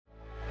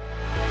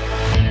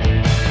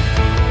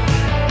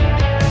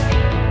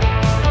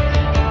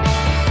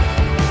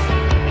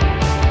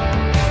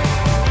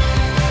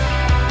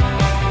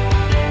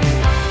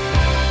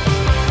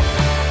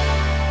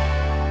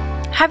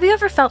Have you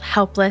ever felt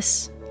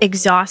helpless,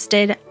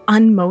 exhausted,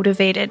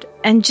 unmotivated,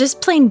 and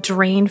just plain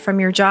drained from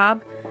your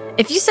job?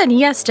 If you said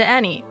yes to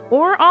any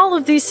or all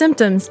of these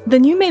symptoms,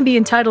 then you may be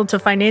entitled to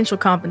financial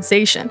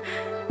compensation.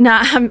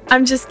 Nah,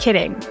 I'm just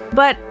kidding,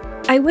 but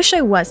I wish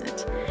I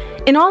wasn't.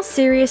 In all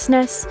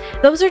seriousness,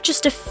 those are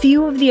just a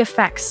few of the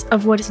effects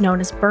of what is known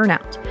as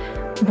burnout.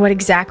 What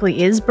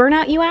exactly is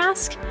burnout, you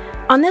ask?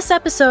 On this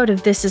episode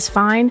of This Is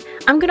Fine,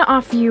 I'm going to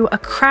offer you a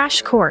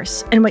crash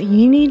course in what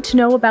you need to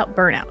know about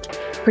burnout,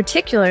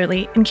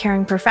 particularly in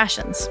caring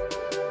professions.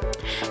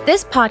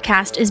 This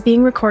podcast is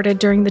being recorded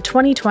during the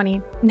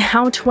 2020,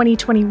 now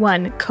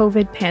 2021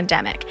 COVID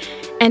pandemic.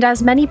 And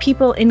as many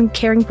people in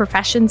caring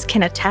professions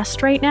can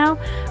attest right now,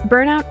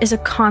 burnout is a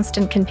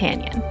constant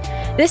companion.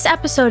 This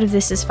episode of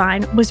This Is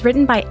Fine was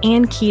written by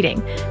Anne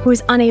Keating, who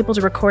is unable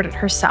to record it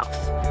herself.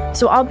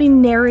 So I'll be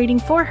narrating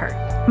for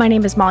her. My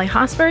name is Molly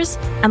Hospers,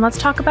 and let's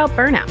talk about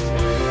burnout.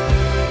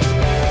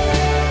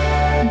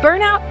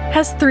 Burnout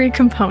has three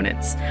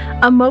components: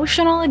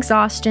 emotional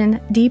exhaustion,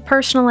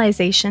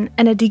 depersonalization,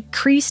 and a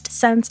decreased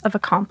sense of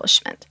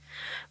accomplishment.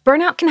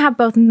 Burnout can have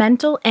both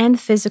mental and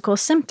physical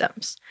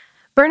symptoms.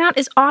 Burnout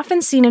is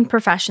often seen in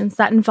professions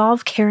that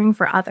involve caring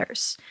for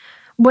others.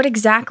 What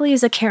exactly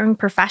is a caring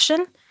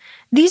profession?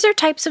 These are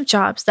types of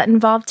jobs that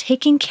involve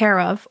taking care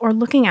of or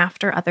looking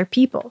after other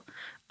people.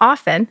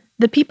 Often,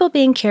 the people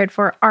being cared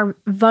for are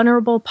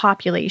vulnerable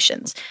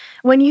populations.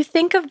 When you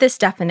think of this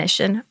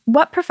definition,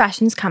 what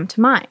professions come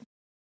to mind?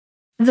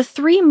 The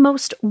three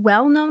most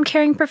well-known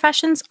caring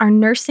professions are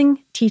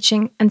nursing,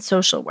 teaching, and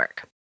social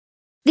work.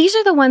 These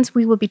are the ones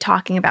we will be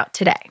talking about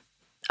today.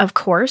 Of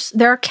course,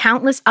 there are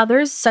countless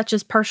others such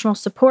as personal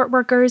support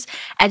workers,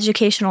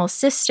 educational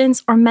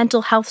assistants, or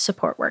mental health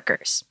support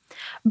workers.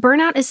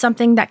 Burnout is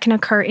something that can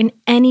occur in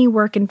any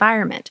work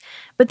environment,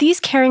 but these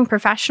caring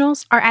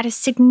professionals are at a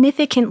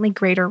significantly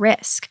greater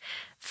risk.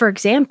 For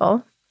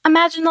example,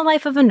 imagine the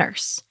life of a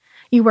nurse.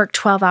 You work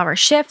 12-hour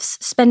shifts,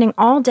 spending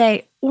all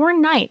day or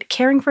night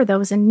caring for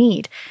those in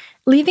need,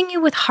 leaving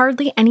you with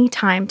hardly any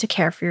time to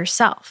care for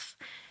yourself.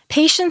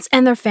 Patients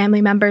and their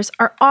family members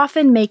are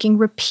often making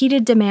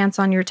repeated demands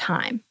on your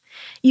time.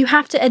 You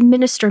have to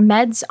administer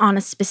meds on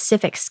a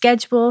specific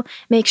schedule,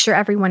 make sure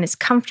everyone is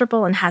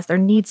comfortable and has their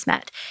needs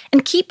met,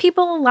 and keep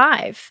people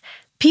alive.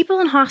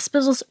 People in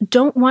hospitals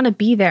don't want to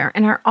be there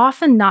and are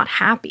often not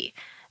happy.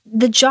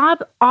 The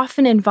job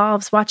often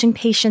involves watching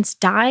patients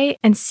die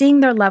and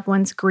seeing their loved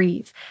ones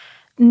grieve.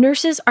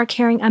 Nurses are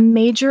carrying a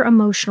major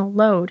emotional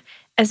load,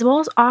 as well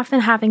as often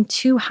having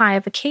too high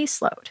of a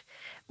caseload.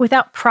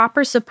 Without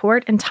proper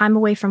support and time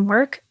away from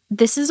work,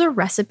 this is a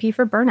recipe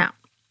for burnout.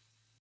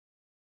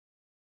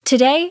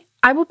 Today,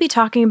 I will be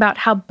talking about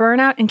how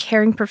burnout in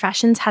caring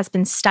professions has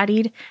been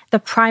studied, the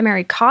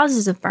primary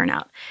causes of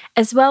burnout,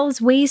 as well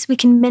as ways we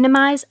can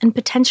minimize and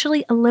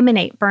potentially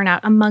eliminate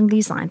burnout among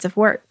these lines of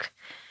work.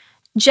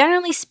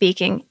 Generally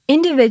speaking,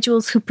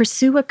 individuals who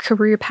pursue a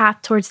career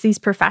path towards these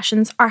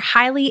professions are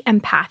highly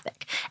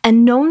empathic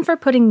and known for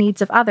putting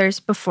needs of others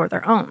before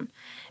their own.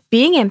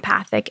 Being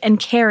empathic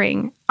and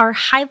caring are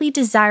highly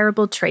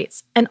desirable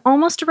traits and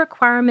almost a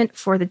requirement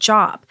for the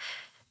job.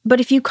 But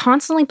if you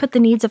constantly put the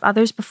needs of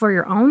others before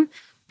your own,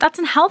 that's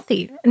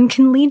unhealthy and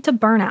can lead to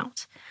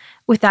burnout.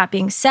 With that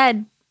being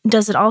said,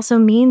 does it also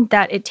mean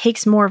that it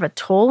takes more of a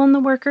toll on the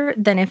worker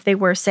than if they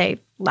were, say,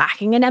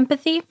 lacking in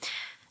empathy?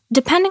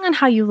 Depending on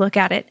how you look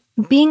at it,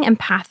 being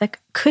empathic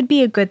could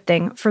be a good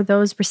thing for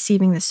those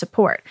receiving the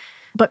support,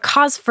 but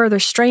cause further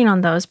strain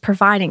on those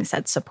providing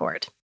said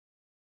support.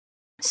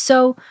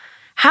 So,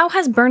 how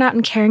has burnout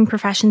in caring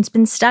professions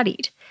been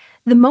studied?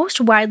 The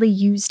most widely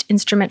used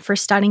instrument for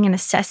studying and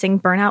assessing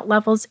burnout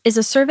levels is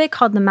a survey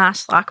called the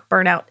Maslach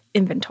Burnout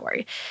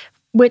Inventory,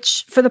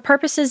 which, for the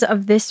purposes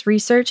of this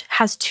research,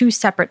 has two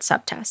separate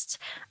subtests: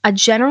 a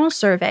general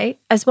survey,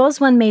 as well as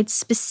one made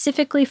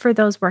specifically for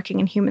those working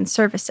in human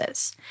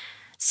services.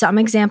 Some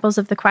examples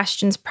of the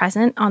questions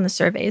present on the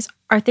surveys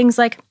are things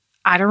like,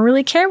 I don't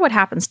really care what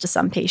happens to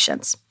some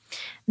patients.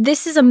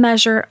 This is a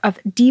measure of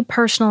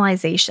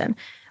depersonalization,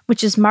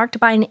 which is marked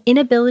by an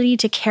inability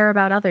to care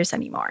about others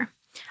anymore.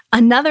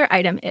 Another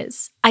item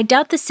is, I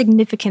doubt the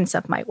significance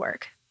of my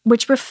work,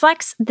 which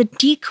reflects the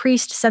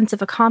decreased sense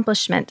of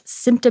accomplishment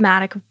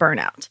symptomatic of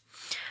burnout.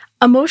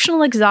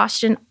 Emotional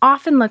exhaustion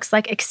often looks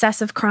like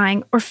excessive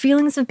crying or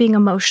feelings of being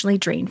emotionally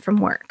drained from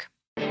work.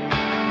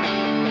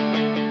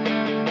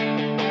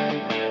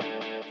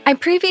 I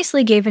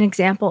previously gave an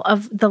example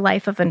of the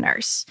life of a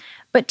nurse,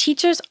 but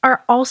teachers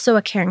are also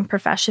a caring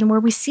profession where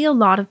we see a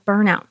lot of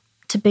burnout.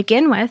 To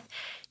begin with,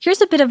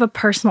 here's a bit of a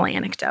personal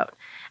anecdote.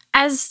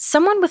 As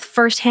someone with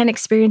firsthand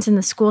experience in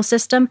the school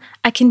system,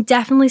 I can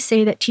definitely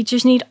say that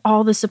teachers need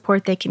all the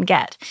support they can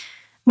get.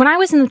 When I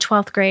was in the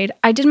 12th grade,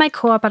 I did my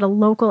co-op at a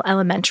local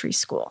elementary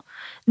school.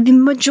 The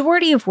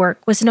majority of work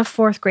was in a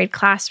 4th grade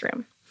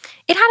classroom.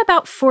 It had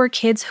about 4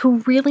 kids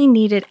who really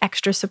needed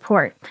extra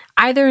support,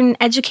 either an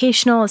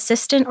educational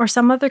assistant or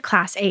some other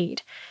class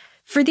aide.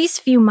 For these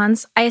few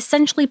months, I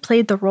essentially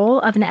played the role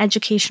of an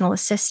educational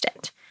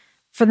assistant.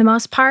 For the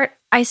most part,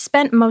 I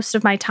spent most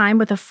of my time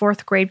with a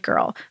fourth grade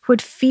girl who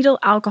had fetal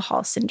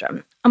alcohol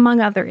syndrome, among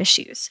other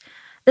issues.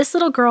 This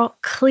little girl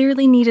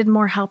clearly needed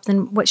more help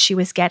than what she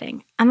was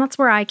getting, and that's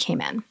where I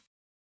came in.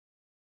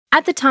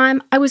 At the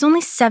time, I was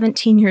only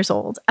 17 years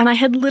old, and I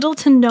had little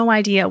to no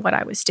idea what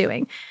I was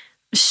doing.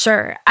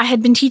 Sure, I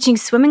had been teaching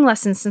swimming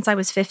lessons since I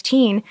was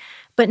 15,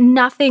 but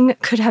nothing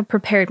could have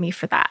prepared me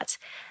for that.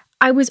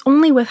 I was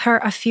only with her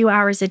a few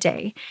hours a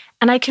day,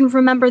 and I can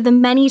remember the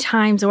many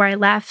times where I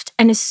left,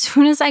 and as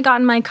soon as I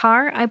got in my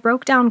car, I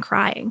broke down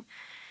crying.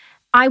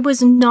 I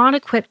was not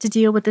equipped to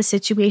deal with the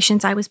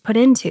situations I was put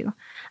into.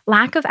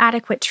 Lack of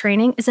adequate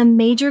training is a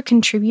major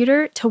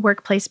contributor to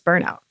workplace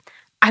burnout.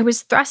 I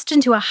was thrust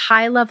into a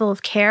high level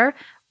of care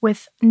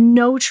with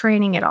no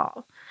training at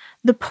all.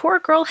 The poor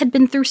girl had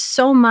been through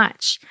so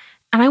much,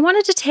 and I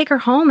wanted to take her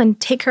home and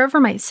take care of her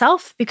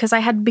myself because I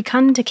had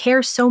begun to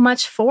care so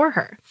much for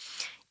her.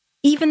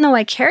 Even though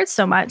I cared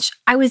so much,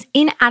 I was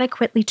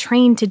inadequately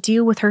trained to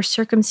deal with her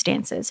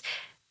circumstances,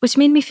 which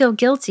made me feel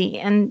guilty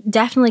and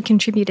definitely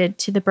contributed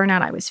to the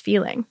burnout I was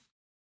feeling.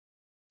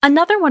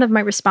 Another one of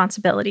my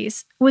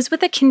responsibilities was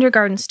with a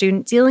kindergarten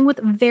student dealing with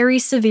very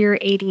severe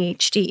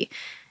ADHD.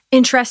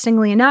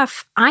 Interestingly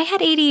enough, I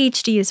had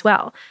ADHD as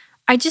well.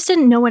 I just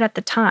didn't know it at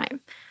the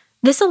time.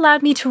 This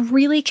allowed me to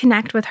really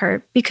connect with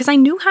her because I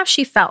knew how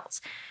she felt,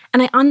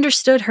 and I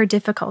understood her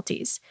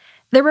difficulties.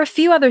 There were a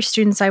few other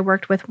students I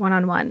worked with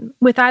one-on-one,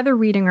 with either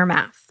reading or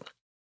math.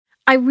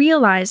 I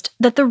realized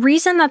that the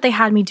reason that they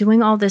had me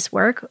doing all this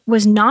work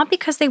was not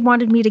because they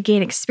wanted me to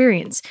gain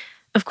experience.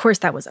 Of course,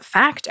 that was a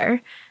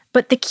factor.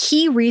 But the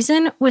key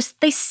reason was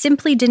they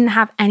simply didn't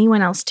have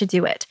anyone else to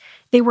do it.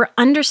 They were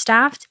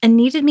understaffed and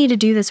needed me to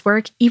do this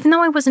work even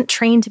though I wasn't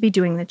trained to be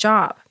doing the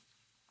job.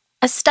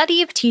 A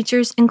study of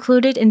teachers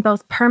included in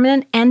both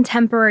permanent and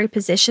temporary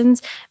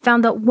positions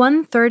found that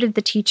 1/3 of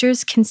the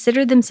teachers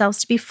considered themselves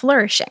to be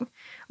flourishing,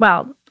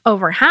 while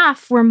over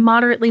half were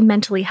moderately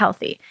mentally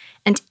healthy,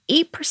 and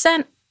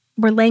 8%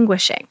 were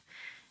languishing.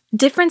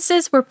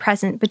 Differences were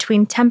present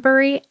between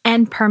temporary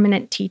and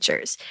permanent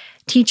teachers.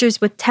 Teachers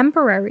with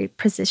temporary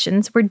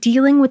positions were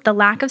dealing with the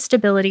lack of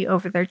stability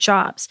over their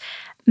jobs.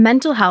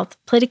 Mental health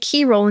played a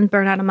key role in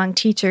burnout among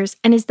teachers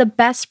and is the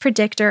best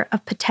predictor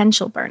of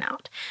potential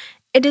burnout.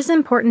 It is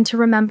important to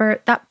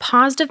remember that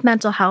positive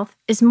mental health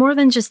is more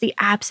than just the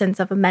absence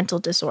of a mental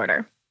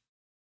disorder.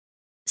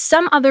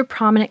 Some other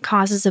prominent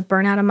causes of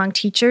burnout among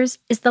teachers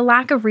is the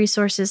lack of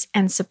resources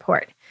and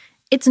support.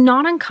 It's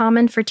not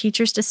uncommon for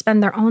teachers to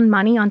spend their own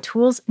money on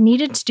tools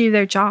needed to do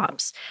their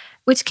jobs,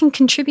 which can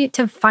contribute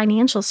to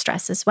financial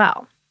stress as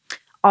well.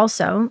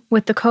 Also,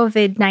 with the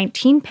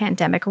COVID-19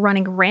 pandemic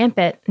running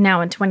rampant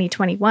now in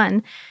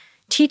 2021,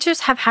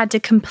 teachers have had to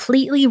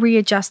completely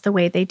readjust the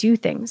way they do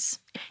things.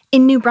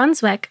 In New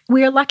Brunswick,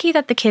 we are lucky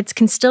that the kids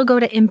can still go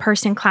to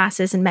in-person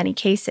classes in many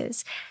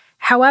cases.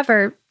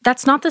 However,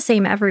 that's not the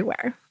same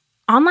everywhere.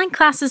 Online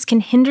classes can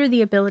hinder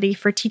the ability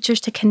for teachers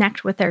to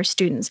connect with their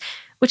students,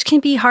 which can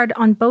be hard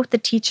on both the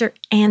teacher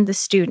and the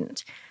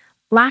student.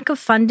 Lack of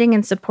funding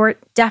and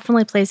support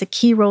definitely plays a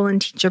key role in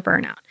teacher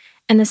burnout,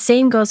 and the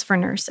same goes for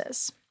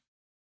nurses.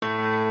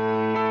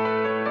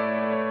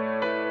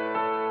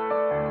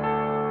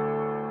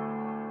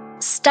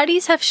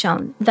 Studies have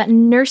shown that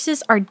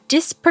nurses are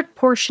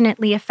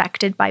disproportionately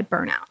affected by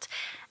burnout.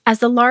 As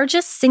the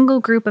largest single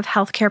group of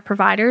healthcare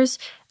providers,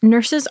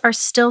 nurses are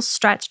still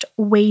stretched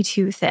way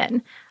too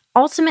thin,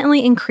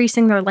 ultimately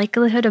increasing their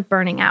likelihood of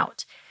burning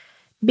out.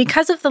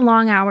 Because of the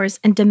long hours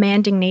and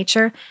demanding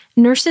nature,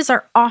 nurses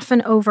are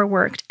often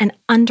overworked and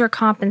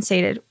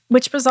undercompensated,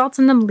 which results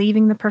in them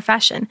leaving the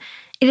profession.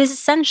 It is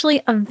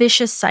essentially a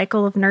vicious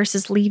cycle of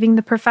nurses leaving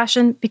the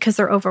profession because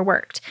they're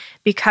overworked,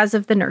 because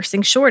of the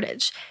nursing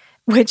shortage,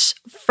 which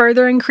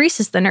further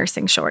increases the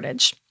nursing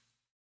shortage.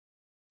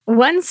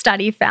 One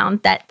study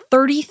found that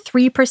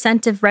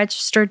 33% of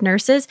registered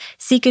nurses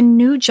seek a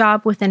new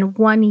job within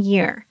 1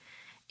 year.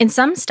 In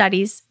some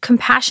studies,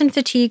 compassion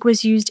fatigue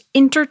was used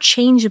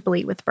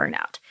interchangeably with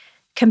burnout.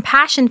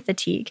 Compassion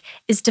fatigue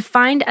is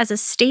defined as a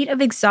state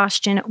of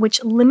exhaustion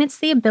which limits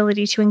the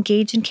ability to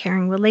engage in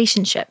caring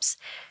relationships.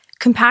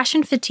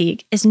 Compassion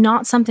fatigue is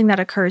not something that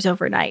occurs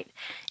overnight.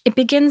 It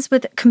begins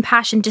with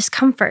compassion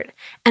discomfort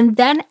and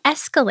then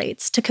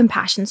escalates to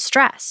compassion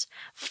stress,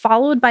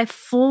 followed by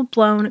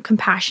full-blown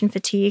compassion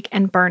fatigue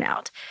and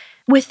burnout.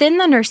 Within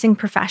the nursing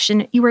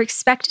profession, you are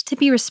expected to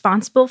be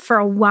responsible for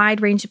a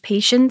wide range of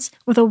patients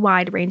with a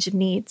wide range of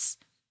needs.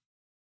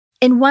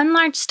 In one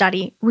large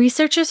study,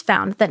 researchers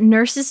found that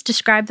nurses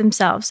described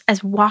themselves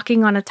as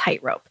walking on a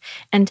tightrope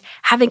and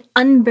having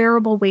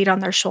unbearable weight on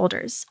their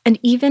shoulders, and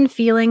even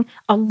feeling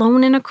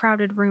alone in a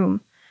crowded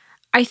room.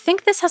 I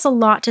think this has a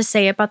lot to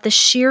say about the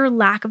sheer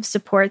lack of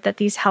support that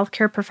these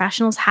healthcare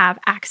professionals have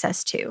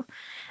access to.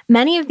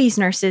 Many of these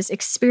nurses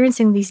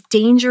experiencing these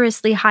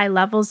dangerously high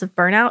levels of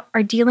burnout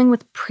are dealing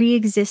with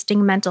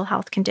pre-existing mental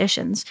health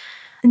conditions.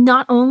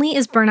 Not only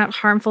is burnout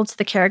harmful to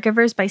the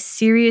caregivers by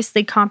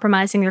seriously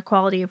compromising their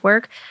quality of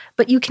work,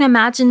 but you can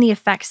imagine the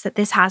effects that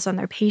this has on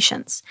their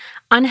patients.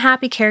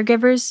 Unhappy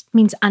caregivers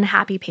means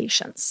unhappy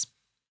patients.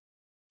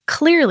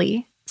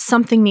 Clearly,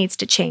 something needs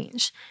to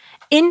change.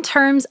 In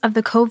terms of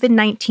the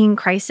COVID-19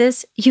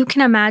 crisis, you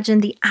can imagine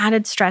the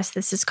added stress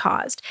this has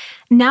caused.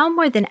 Now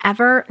more than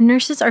ever,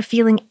 nurses are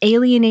feeling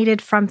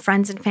alienated from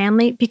friends and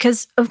family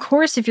because, of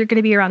course, if you're going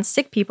to be around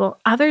sick people,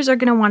 others are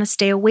going to want to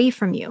stay away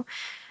from you.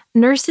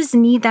 Nurses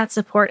need that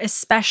support,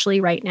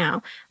 especially right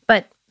now.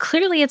 But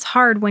clearly, it's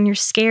hard when you're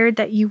scared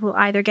that you will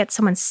either get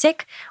someone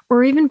sick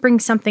or even bring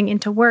something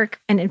into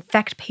work and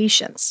infect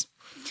patients.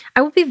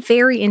 I will be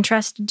very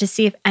interested to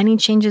see if any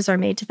changes are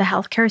made to the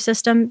healthcare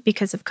system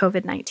because of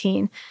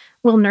COVID-19.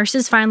 Will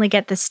nurses finally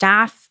get the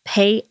staff,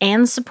 pay,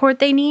 and support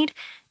they need?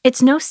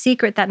 It's no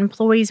secret that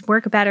employees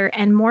work better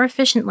and more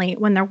efficiently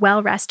when they're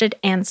well rested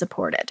and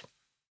supported.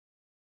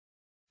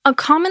 A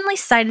commonly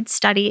cited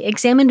study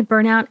examined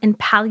burnout in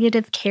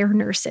palliative care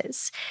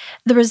nurses.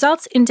 The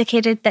results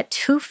indicated that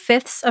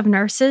 2/5 of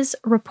nurses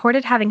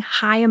reported having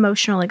high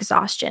emotional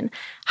exhaustion,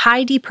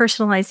 high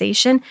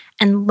depersonalization,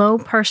 and low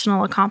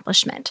personal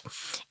accomplishment.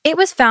 It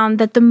was found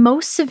that the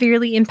most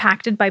severely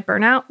impacted by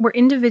burnout were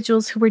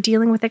individuals who were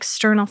dealing with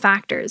external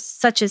factors,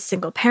 such as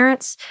single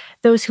parents,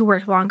 those who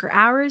worked longer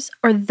hours,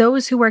 or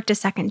those who worked a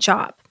second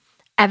job.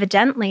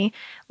 Evidently,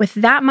 with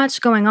that much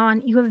going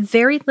on, you have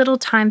very little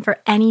time for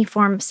any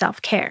form of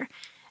self-care.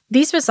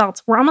 These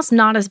results were almost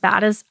not as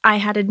bad as I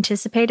had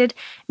anticipated,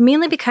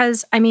 mainly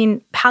because,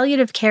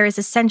 palliative care is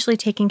essentially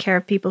taking care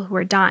of people who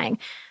are dying.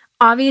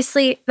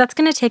 Obviously, that's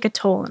going to take a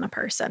toll on a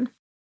person.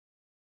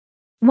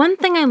 One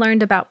thing I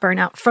learned about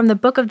burnout from the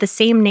book of the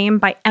same name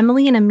by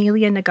Emily and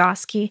Amelia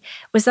Nagoski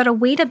was that a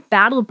way to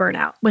battle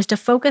burnout was to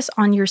focus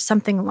on your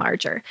something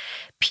larger.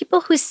 People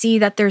who see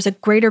that there's a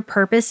greater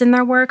purpose in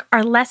their work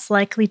are less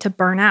likely to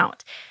burn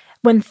out.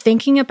 When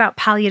thinking about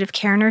palliative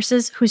care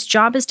nurses whose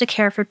job is to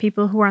care for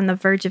people who are on the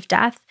verge of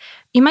death,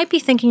 you might be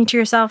thinking to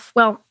yourself,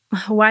 well,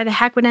 why the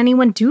heck would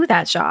anyone do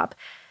that job?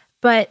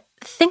 But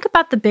think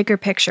about the bigger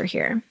picture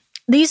here.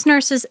 These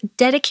nurses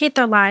dedicate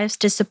their lives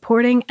to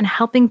supporting and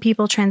helping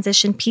people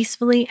transition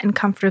peacefully and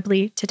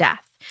comfortably to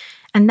death.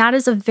 And that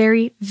is a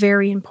very,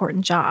 very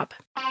important job.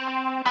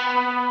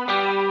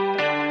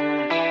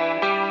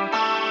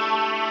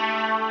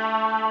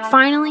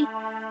 Finally,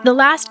 the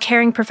last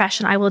caring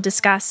profession I will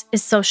discuss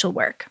is social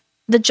work.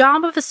 The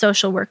job of a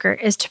social worker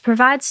is to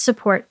provide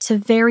support to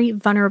very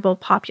vulnerable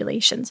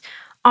populations,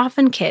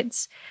 often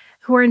kids,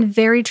 who are in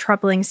very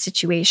troubling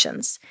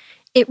situations.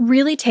 It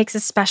really takes a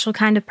special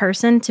kind of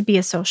person to be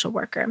a social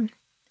worker.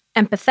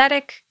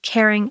 Empathetic,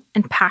 caring,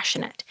 and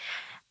passionate.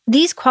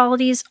 These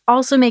qualities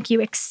also make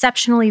you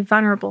exceptionally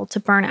vulnerable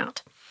to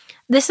burnout.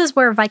 This is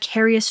where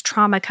vicarious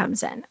trauma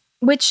comes in,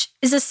 which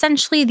is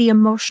essentially the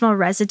emotional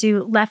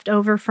residue left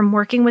over from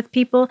working with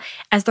people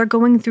as they're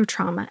going through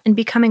trauma and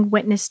becoming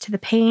witness to the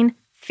pain,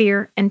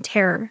 fear, and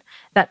terror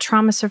that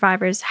trauma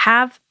survivors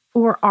have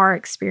or are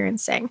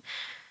experiencing.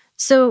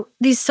 So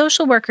these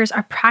social workers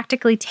are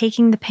practically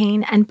taking the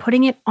pain and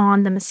putting it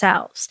on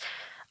themselves.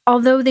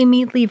 Although they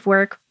may leave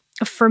work,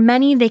 for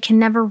many, they can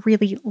never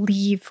really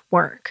leave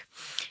work.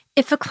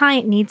 If a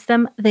client needs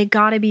them, they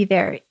gotta be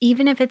there,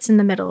 even if it's in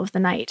the middle of the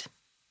night.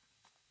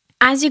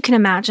 As you can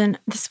imagine,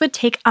 this would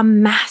take a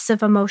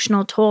massive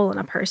emotional toll on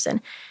a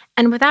person,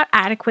 and without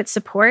adequate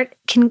support,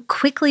 can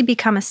quickly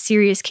become a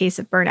serious case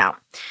of burnout.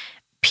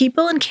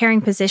 People in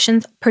caring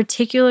positions,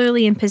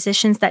 particularly in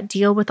positions that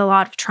deal with a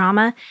lot of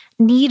trauma,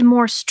 need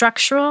more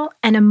structural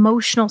and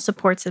emotional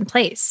supports in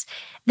place.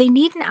 They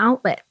need an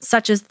outlet,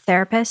 such as the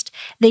therapist,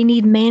 they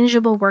need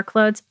manageable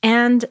workloads,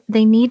 and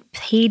they need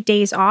paid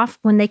days off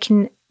when they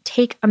can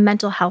take a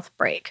mental health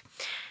break.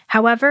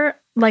 However,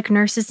 like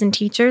nurses and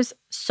teachers,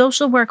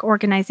 social work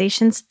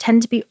organizations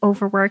tend to be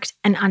overworked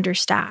and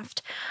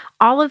understaffed.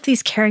 All of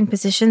these caring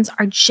positions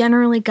are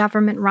generally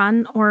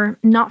government-run or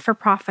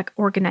not-for-profit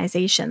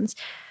organizations,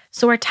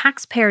 so our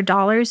taxpayer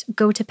dollars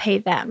go to pay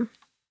them.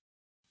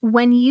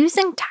 When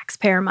using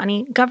taxpayer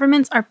money,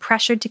 governments are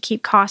pressured to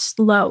keep costs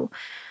low,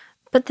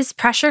 but this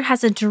pressure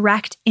has a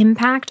direct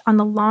impact on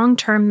the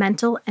long-term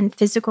mental and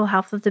physical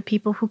health of the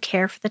people who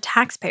care for the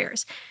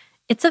taxpayers.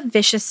 It's a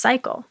vicious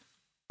cycle.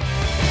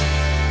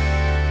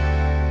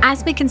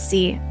 As we can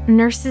see,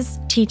 nurses,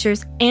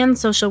 teachers, and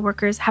social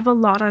workers have a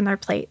lot on their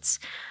plates.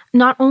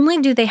 Not only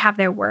do they have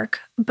their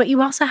work, but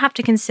you also have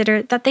to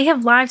consider that they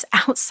have lives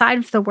outside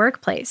of the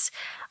workplace.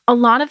 A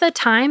lot of the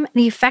time,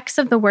 the effects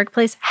of the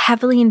workplace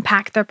heavily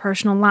impact their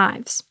personal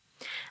lives.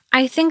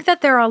 I think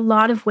that there are a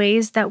lot of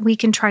ways that we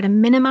can try to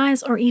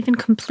minimize or even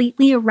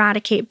completely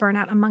eradicate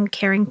burnout among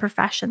caring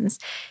professions.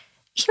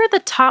 Here are the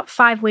top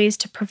 5 ways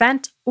to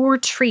prevent or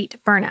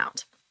treat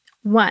burnout.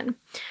 1.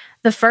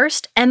 The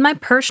first, and my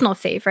personal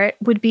favorite,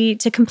 would be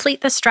to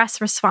complete the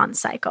stress response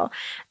cycle.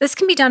 This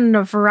can be done in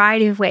a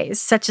variety of ways,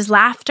 such as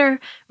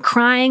laughter,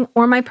 crying,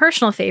 or my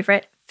personal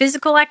favorite,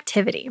 physical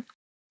activity.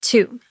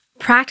 2.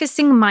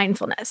 Practicing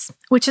mindfulness,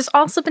 which has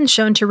also been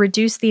shown to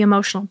reduce the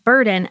emotional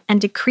burden and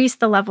decrease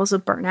the levels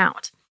of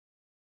burnout.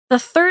 The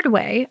third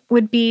way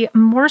would be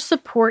more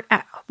support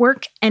at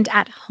work and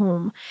at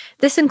home.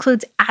 This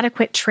includes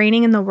adequate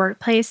training in the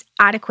workplace,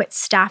 adequate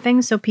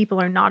staffing so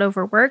people are not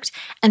overworked,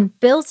 and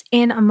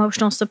built-in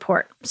emotional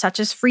support, such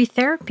as free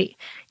therapy,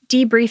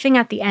 debriefing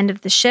at the end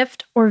of the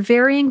shift, or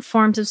varying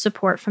forms of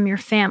support from your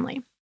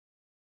family.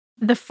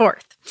 The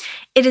fourth,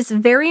 it is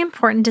very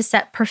important to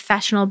set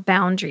professional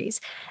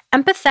boundaries.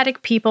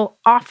 Empathetic people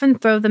often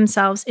throw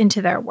themselves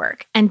into their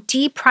work and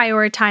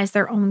deprioritize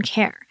their own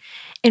care.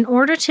 In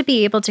order to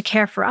be able to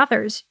care for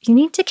others, you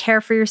need to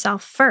care for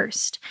yourself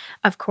first.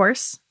 Of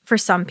course, for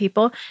some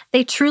people,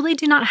 they truly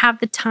do not have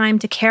the time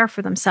to care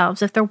for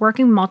themselves if they're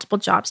working multiple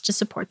jobs to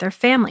support their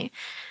family.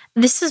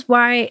 This is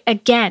why,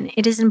 again,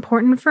 it is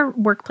important for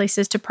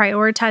workplaces to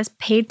prioritize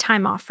paid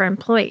time off for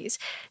employees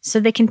so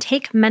they can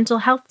take mental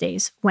health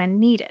days when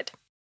needed.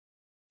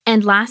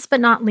 And last but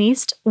not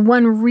least,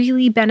 one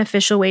really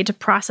beneficial way to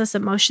process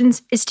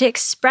emotions is to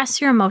express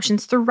your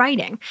emotions through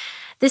writing.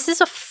 This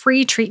is a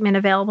free treatment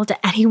available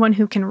to anyone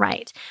who can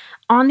write.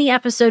 On the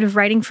episode of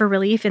Writing for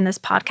Relief in this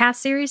podcast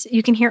series,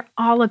 you can hear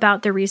all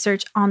about the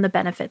research on the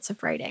benefits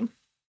of writing.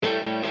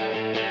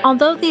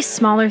 Although these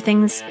smaller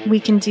things we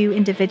can do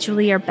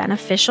individually are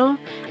beneficial,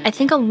 I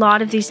think a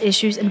lot of these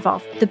issues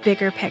involve the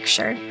bigger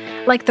picture,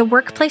 like the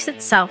workplace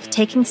itself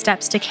taking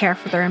steps to care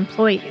for their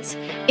employees.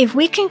 If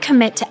we can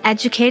commit to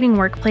educating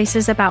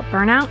workplaces about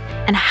burnout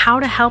and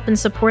how to help and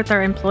support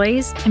their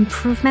employees,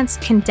 improvements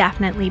can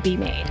definitely be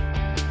made.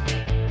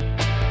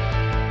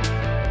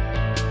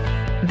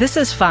 This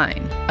is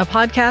Fine, a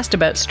podcast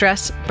about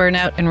stress,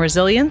 burnout, and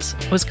resilience,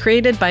 was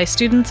created by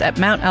students at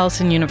Mount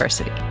Allison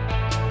University.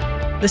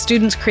 The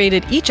students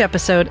created each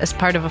episode as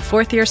part of a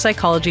fourth-year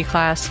psychology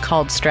class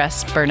called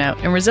Stress,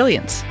 Burnout, and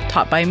Resilience,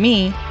 taught by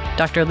me,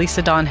 Dr.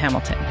 Lisa Dawn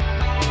Hamilton.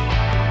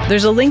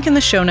 There's a link in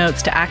the show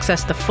notes to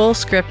access the full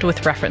script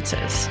with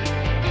references.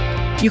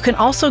 You can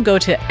also go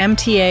to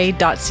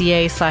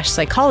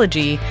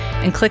mta.ca/psychology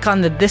and click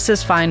on the This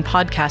Is Fine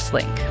podcast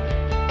link.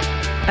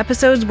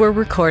 Episodes were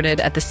recorded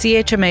at the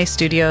CHMA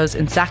studios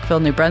in Sackville,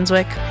 New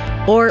Brunswick,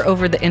 or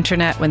over the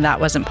internet when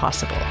that wasn't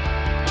possible.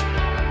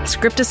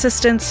 Script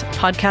assistance,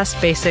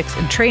 podcast basics,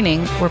 and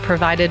training were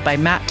provided by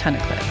Matt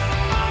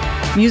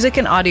Tunnicliffe. Music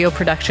and audio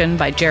production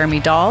by Jeremy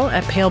Dahl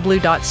at Pale Blue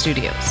Dot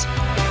Studios.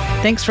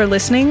 Thanks for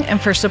listening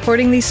and for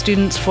supporting these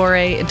students'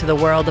 foray into the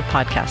world of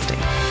podcasting.